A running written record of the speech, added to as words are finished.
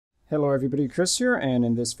Hello everybody, Chris here, and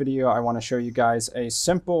in this video I want to show you guys a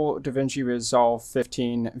simple DaVinci Resolve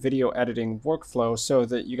 15 video editing workflow so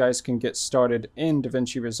that you guys can get started in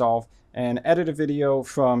DaVinci Resolve and edit a video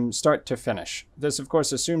from start to finish. This of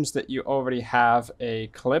course assumes that you already have a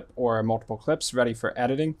clip or multiple clips ready for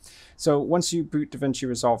editing. So once you boot DaVinci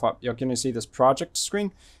Resolve up, you're going to see this project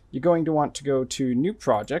screen. You're going to want to go to New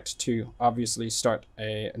Project to obviously start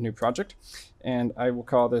a new project, and I will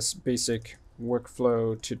call this Basic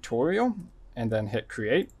Workflow Tutorial and then hit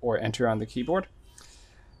create or enter on the keyboard.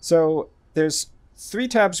 So there's three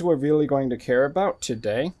tabs we're really going to care about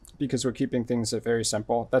today because we're keeping things very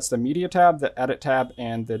simple. That's the media tab, the edit tab,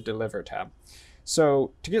 and the deliver tab.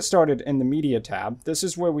 So to get started in the media tab, this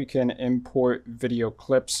is where we can import video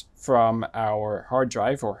clips from our hard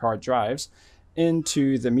drive or hard drives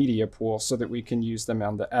into the media pool so that we can use them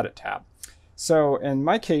on the edit tab. So in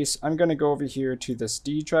my case, I'm going to go over here to this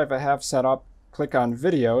D drive I have set up, click on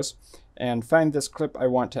videos, and find this clip I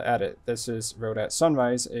want to edit. This is Road at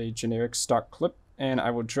Sunrise, a generic stock clip, and I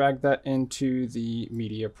will drag that into the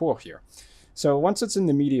media pool here. So once it's in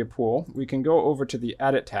the media pool, we can go over to the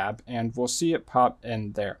edit tab and we'll see it pop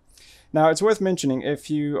in there. Now it's worth mentioning, if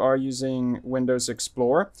you are using Windows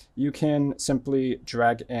Explorer, you can simply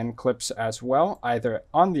drag in clips as well, either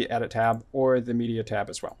on the edit tab or the media tab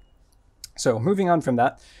as well. So moving on from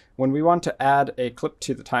that, when we want to add a clip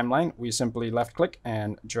to the timeline, we simply left click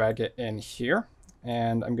and drag it in here.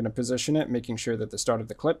 And I'm going to position it, making sure that the start of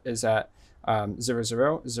the clip is at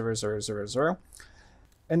 000000.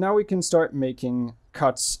 And now we can start making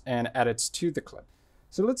cuts and edits to the clip.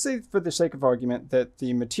 So let's say, for the sake of argument, that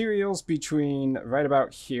the materials between right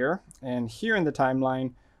about here and here in the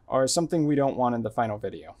timeline are something we don't want in the final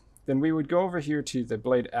video. Then we would go over here to the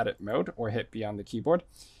blade edit mode or hit B on the keyboard.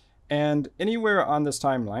 And anywhere on this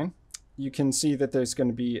timeline, you can see that there's going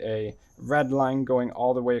to be a red line going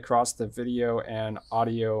all the way across the video and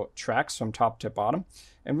audio tracks from top to bottom.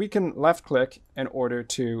 And we can left click in order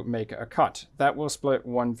to make a cut. That will split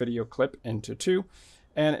one video clip into two.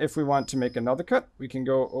 And if we want to make another cut, we can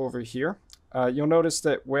go over here. You'll notice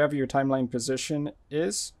that wherever your timeline position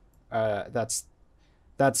is, that's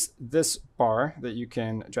this bar that you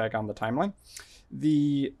can drag on the timeline.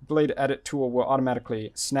 The blade edit tool will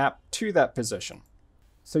automatically snap to that position.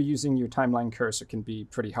 So using your timeline cursor can be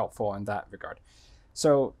pretty helpful in that regard.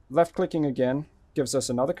 So left clicking again gives us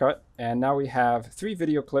another cut, and now we have three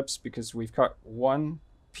video clips because we've cut one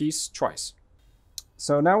piece twice.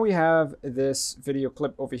 So now we have this video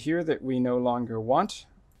clip over here that we no longer want.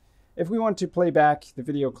 If we want to play back the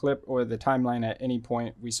video clip or the timeline at any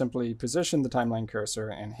point, we simply position the timeline cursor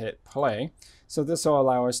and hit play. So this will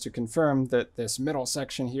allow us to confirm that this middle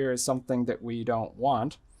section here is something that we don't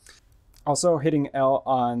want. Also, hitting L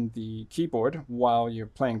on the keyboard while you're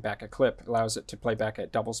playing back a clip allows it to play back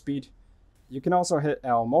at double speed. You can also hit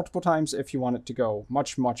L multiple times if you want it to go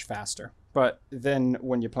much, much faster. But then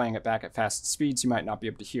when you're playing it back at fast speeds, you might not be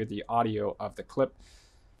able to hear the audio of the clip.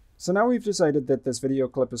 So now we've decided that this video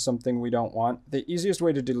clip is something we don't want. The easiest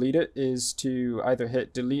way to delete it is to either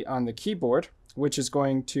hit delete on the keyboard, which is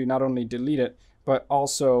going to not only delete it, but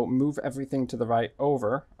also move everything to the right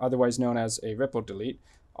over, otherwise known as a ripple delete.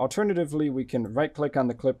 Alternatively, we can right click on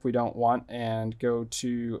the clip we don't want and go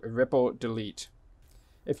to ripple delete.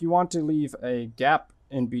 If you want to leave a gap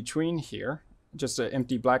in between here, just an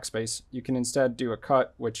empty black space, you can instead do a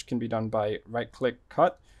cut, which can be done by right click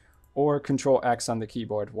cut, or Control X on the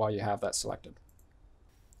keyboard while you have that selected.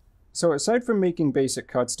 So aside from making basic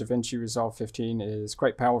cuts, DaVinci Resolve 15 is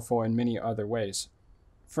quite powerful in many other ways.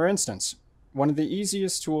 For instance, one of the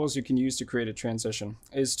easiest tools you can use to create a transition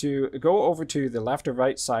is to go over to the left or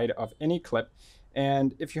right side of any clip,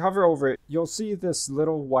 and if you hover over it, you'll see this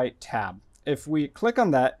little white tab. If we click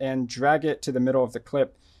on that and drag it to the middle of the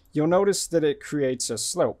clip, you'll notice that it creates a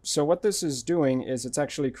slope. So what this is doing is it's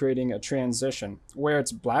actually creating a transition. Where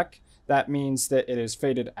it's black, that means that it is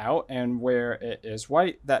faded out, and where it is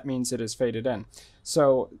white, that means it is faded in.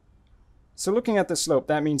 So looking at the slope,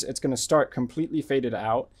 that means it's going to start completely faded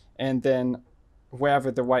out, and then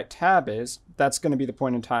wherever the white tab is, that's going to be the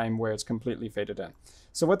point in time where it's completely faded in.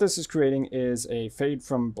 So what this is creating is a fade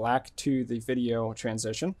from black to the video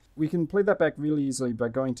transition. We can play that back really easily by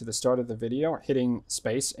going to the start of the video, hitting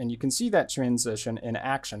space, and you can see that transition in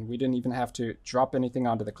action. We didn't even have to drop anything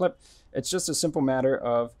onto the clip. It's just a simple matter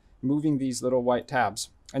of moving these little white tabs.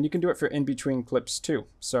 And you can do it for in-between clips too.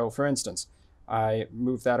 So for instance, I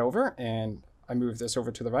move that over and I move this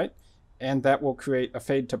over to the right, and that will create a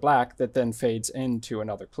fade to black that then fades into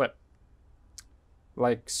another clip.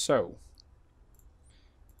 Like so.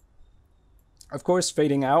 Of course,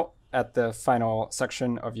 fading out at the final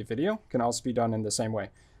section of your video can also be done in the same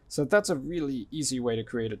way. So that's a really easy way to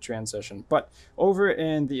create a transition. But over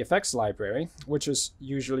in the effects library, which is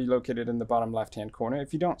usually located in the bottom left-hand corner,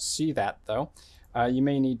 if you don't see that though, you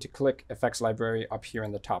may need to click effects library up here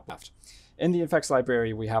in the top left. In the effects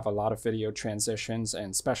library, we have a lot of video transitions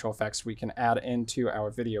and special effects we can add into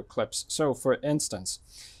our video clips. So for instance,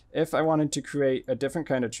 if I wanted to create a different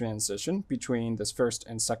kind of transition between this first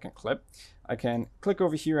and second clip, I can click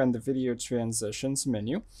over here on the video transitions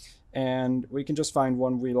menu, and we can just find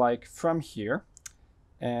one we like from here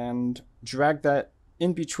and drag that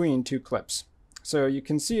in between two clips. So you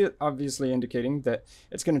can see it obviously indicating that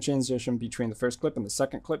it's going to transition between the first clip and the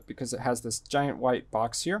second clip because it has this giant white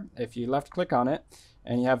box here. If you left click on it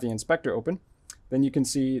and you have the inspector open, then you can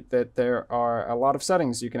see that there are a lot of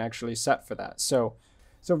settings you can actually set for that. So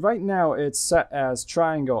right now it's set as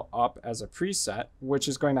triangle up as a preset, which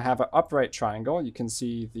is going to have an upright triangle. You can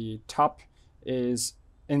see the top is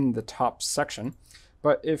in the top section.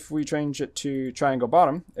 But if we change it to triangle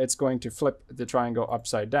bottom, it's going to flip the triangle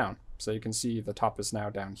upside down. So you can see the top is now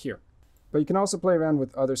down here. But you can also play around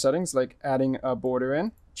with other settings like adding a border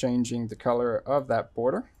in, changing the color of that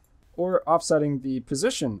border, or offsetting the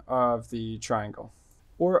position of the triangle,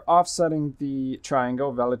 or offsetting the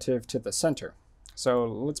triangle relative to the center. So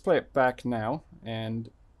let's play it back now, and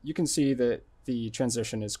you can see that the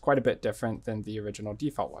transition is quite a bit different than the original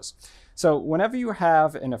default was. So whenever you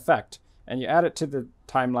have an effect and you add it to the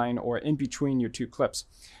timeline or in between your two clips,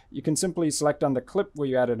 you can simply select on the clip where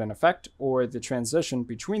you added an effect or the transition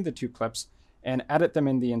between the two clips and edit them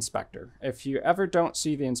in the inspector. If you ever don't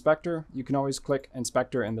see the inspector, you can always click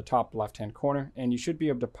inspector in the top left-hand corner and you should be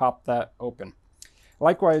able to pop that open.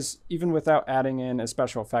 Likewise, even without adding in a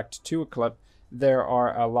special effect to a clip, there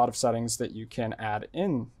are a lot of settings that you can add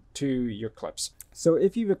in to your clips. So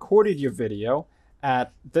if you recorded your video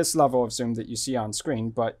at this level of zoom that you see on screen,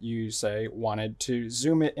 but you say wanted to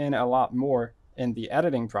zoom it in a lot more in the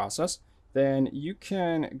editing process, then you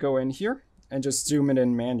can go in here and just zoom it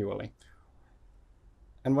in manually.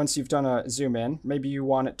 And once you've done a zoom in, maybe you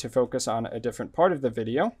want it to focus on a different part of the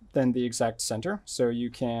video than the exact center, so you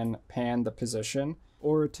can pan the position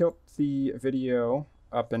or tilt the video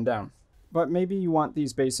up and down. But maybe you want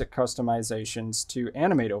these basic customizations to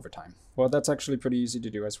animate over time. Well, that's actually pretty easy to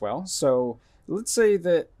do as well. So let's say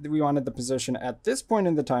that we wanted the position at this point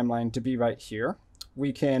in the timeline to be right here.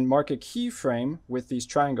 We can mark a keyframe with these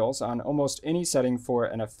triangles on almost any setting for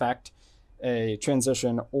an effect, a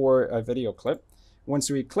transition, or a video clip. Once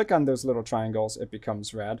we click on those little triangles, it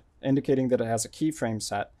becomes red, indicating that it has a keyframe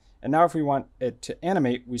set. And now if we want it to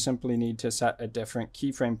animate, we simply need to set a different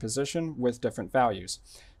keyframe position with different values.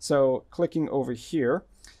 So clicking over here,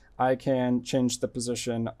 I can change the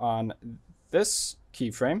position on this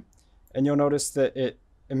keyframe, and you'll notice that it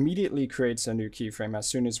immediately creates a new keyframe as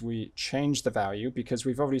soon as we change the value, because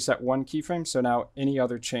we've already set one keyframe, so now any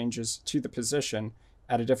other changes to the position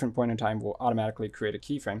at a different point in time will automatically create a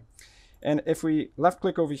keyframe. And if we left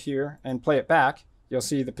click over here and play it back, you'll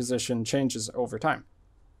see the position changes over time.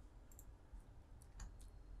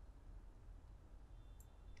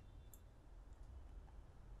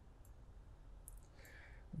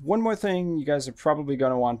 One more thing you guys are probably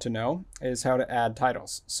going to want to know is how to add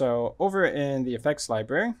titles. So over in the effects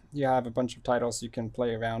library, you have a bunch of titles you can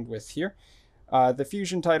play around with here. The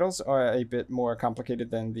fusion titles are a bit more complicated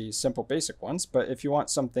than the simple basic ones, but if you want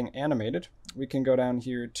something animated, we can go down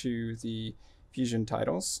here to the fusion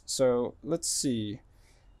titles. So let's see,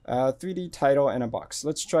 3D title in a box.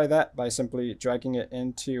 Let's try that by simply dragging it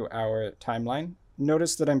into our timeline.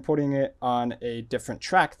 Notice that I'm putting it on a different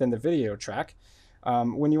track than the video track.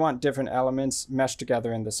 When you want different elements meshed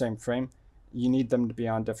together in the same frame, you need them to be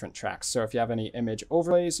on different tracks. So if you have any image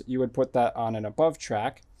overlays, you would put that on an above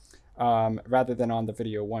track rather than on the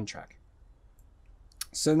video 1 track.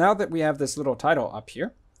 So now that we have this little title up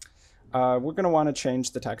here, we're going to want to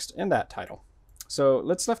change the text in that title. So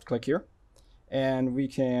let's left click here and we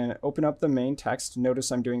can open up the main text.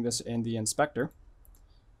 Notice I'm doing this in the inspector.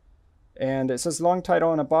 And it says long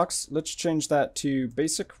title in a box. Let's change that to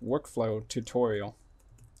basic workflow tutorial.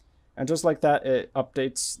 And just like that, it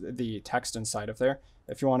updates the text inside of there.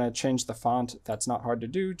 If you want to change the font, that's not hard to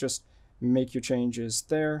do. Just make your changes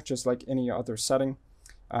there, just like any other setting.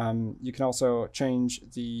 You can also change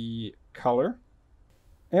the color.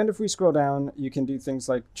 And if we scroll down, you can do things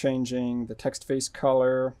like changing the text face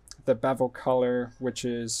color, the bevel color, which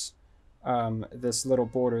is this little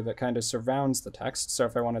border that kind of surrounds the text. So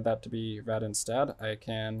if I wanted that to be red instead, I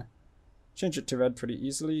can change it to red pretty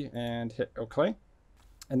easily and hit OK.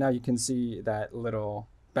 And now you can see that little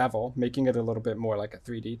bevel, making it a little bit more like a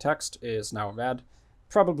 3D text, is now red.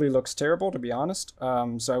 probably looks terrible, to be honest.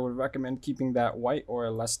 So I would recommend keeping that white or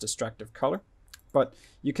a less distractive color. But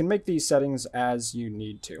you can make these settings as you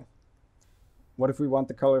need to. What if we want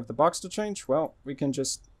the color of the box to change? Well, we can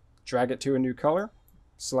just drag it to a new color,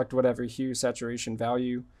 select whatever hue saturation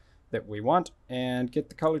value that we want, and get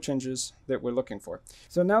the color changes that we're looking for.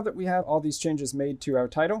 So now that we have all these changes made to our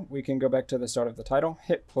title, we can go back to the start of the title,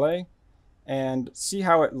 hit play, and see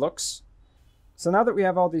how it looks. So now that we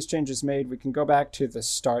have all these changes made, we can go back to the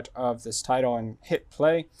start of this title and hit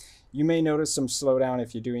play. You may notice some slowdown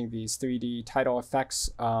if you're doing these 3D title effects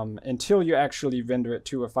until you actually render it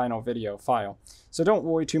to a final video file. So don't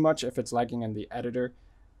worry too much if it's lagging in the editor.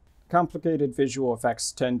 Complicated visual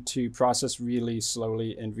effects tend to process really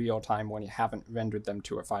slowly in real time when you haven't rendered them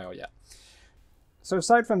to a file yet. So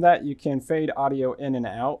aside from that, you can fade audio in and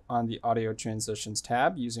out on the Audio Transitions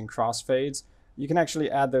tab using crossfades. You can actually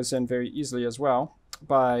add those in very easily as well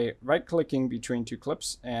by right-clicking between two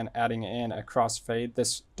clips and adding in a crossfade.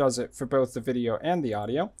 This does it for both the video and the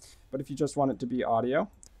audio. But if you just want it to be audio,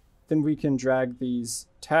 then we can drag these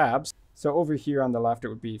tabs. So over here on the left, it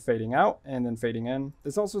would be fading out and then fading in.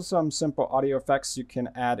 There's also some simple audio effects you can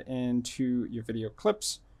add into your video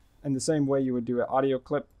clips in the same way you would do an audio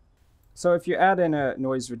clip. So if you add in a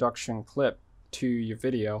noise reduction clip to your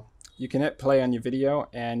video, you can hit play on your video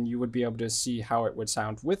and you would be able to see how it would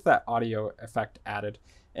sound with that audio effect added,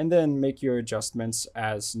 and then make your adjustments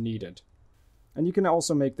as needed. And you can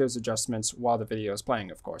also make those adjustments while the video is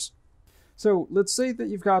playing, of course. So let's say that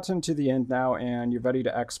you've gotten to the end now and you're ready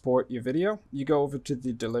to export your video. You go over to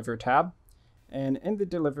the Deliver tab, and in the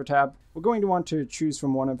Deliver tab, we're going to want to choose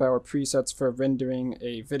from one of our presets for rendering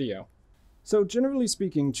a video. So generally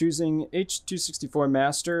speaking, choosing H.264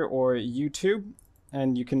 Master or YouTube,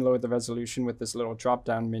 and you can lower the resolution with this little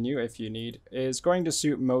drop-down menu if you need, is going to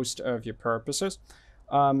suit most of your purposes.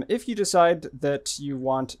 If you decide that you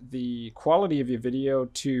want the quality of your video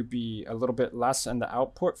to be a little bit less in the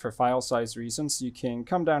output for file size reasons, you can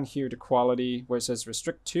come down here to quality where it says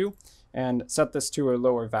restrict to and set this to a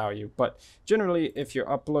lower value. But generally, if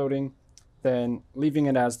you're uploading, then leaving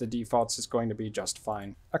it as the defaults is going to be just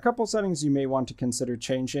fine. A couple settings you may want to consider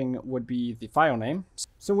changing would be the file name.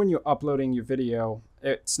 So when you're uploading your video,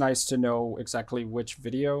 it's nice to know exactly which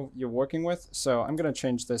video you're working with. So I'm going to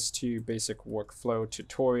change this to basic workflow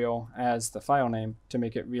tutorial as the file name to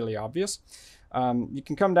make it really obvious. You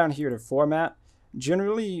can come down here to format.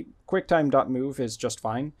 Generally, quicktime.mov is just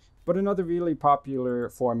fine, but another really popular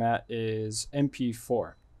format is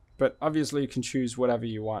MP4. But obviously you can choose whatever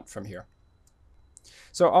you want from here.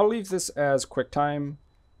 So I'll leave this as QuickTime.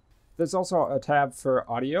 There's also a tab for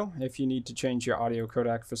audio. If you need to change your audio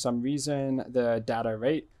codec for some reason, the data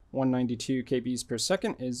rate, 192 kbs per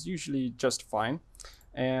second, is usually just fine.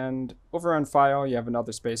 And over on file, you have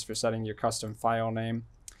another space for setting your custom file name.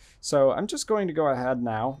 So I'm just going to go ahead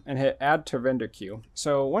now and hit add to render queue.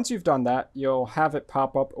 So once you've done that, you'll have it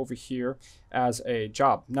pop up over here as a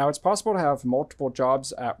job. Now it's possible to have multiple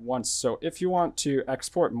jobs at once. So if you want to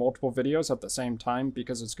export multiple videos at the same time,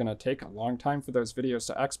 because it's going to take a long time for those videos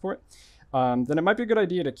to export, then it might be a good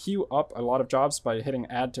idea to queue up a lot of jobs by hitting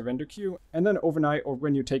add to render queue. And then overnight, or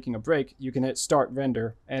when you're taking a break, you can hit start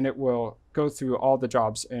render and it will go through all the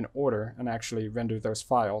jobs in order and actually render those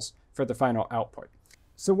files for the final output.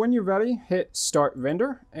 So when you're ready, hit start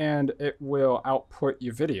render and it will output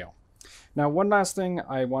your video. Now, one last thing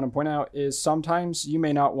I want to point out is sometimes you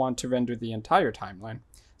may not want to render the entire timeline.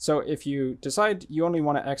 So if you decide you only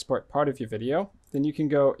want to export part of your video, then you can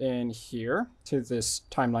go in here to this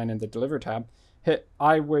timeline in the Deliver tab, hit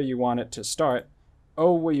I where you want it to start,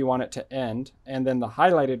 O where you want it to end, and then the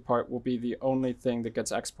highlighted part will be the only thing that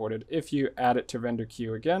gets exported if you add it to render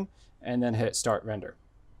queue again, and then hit start render.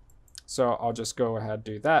 So I'll just go ahead and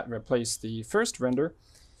do that, replace the first render,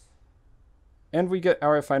 and we get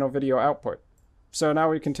our final video output. So now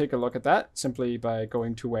we can take a look at that simply by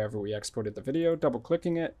going to wherever we exported the video,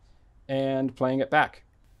 double-clicking it, and playing it back.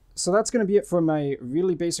 So that's going to be it for my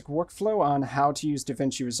really basic workflow on how to use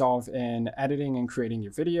DaVinci Resolve in editing and creating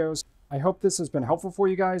your videos. I hope this has been helpful for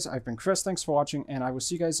you guys. I've been Chris, thanks for watching, and I will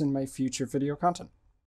see you guys in my future video content.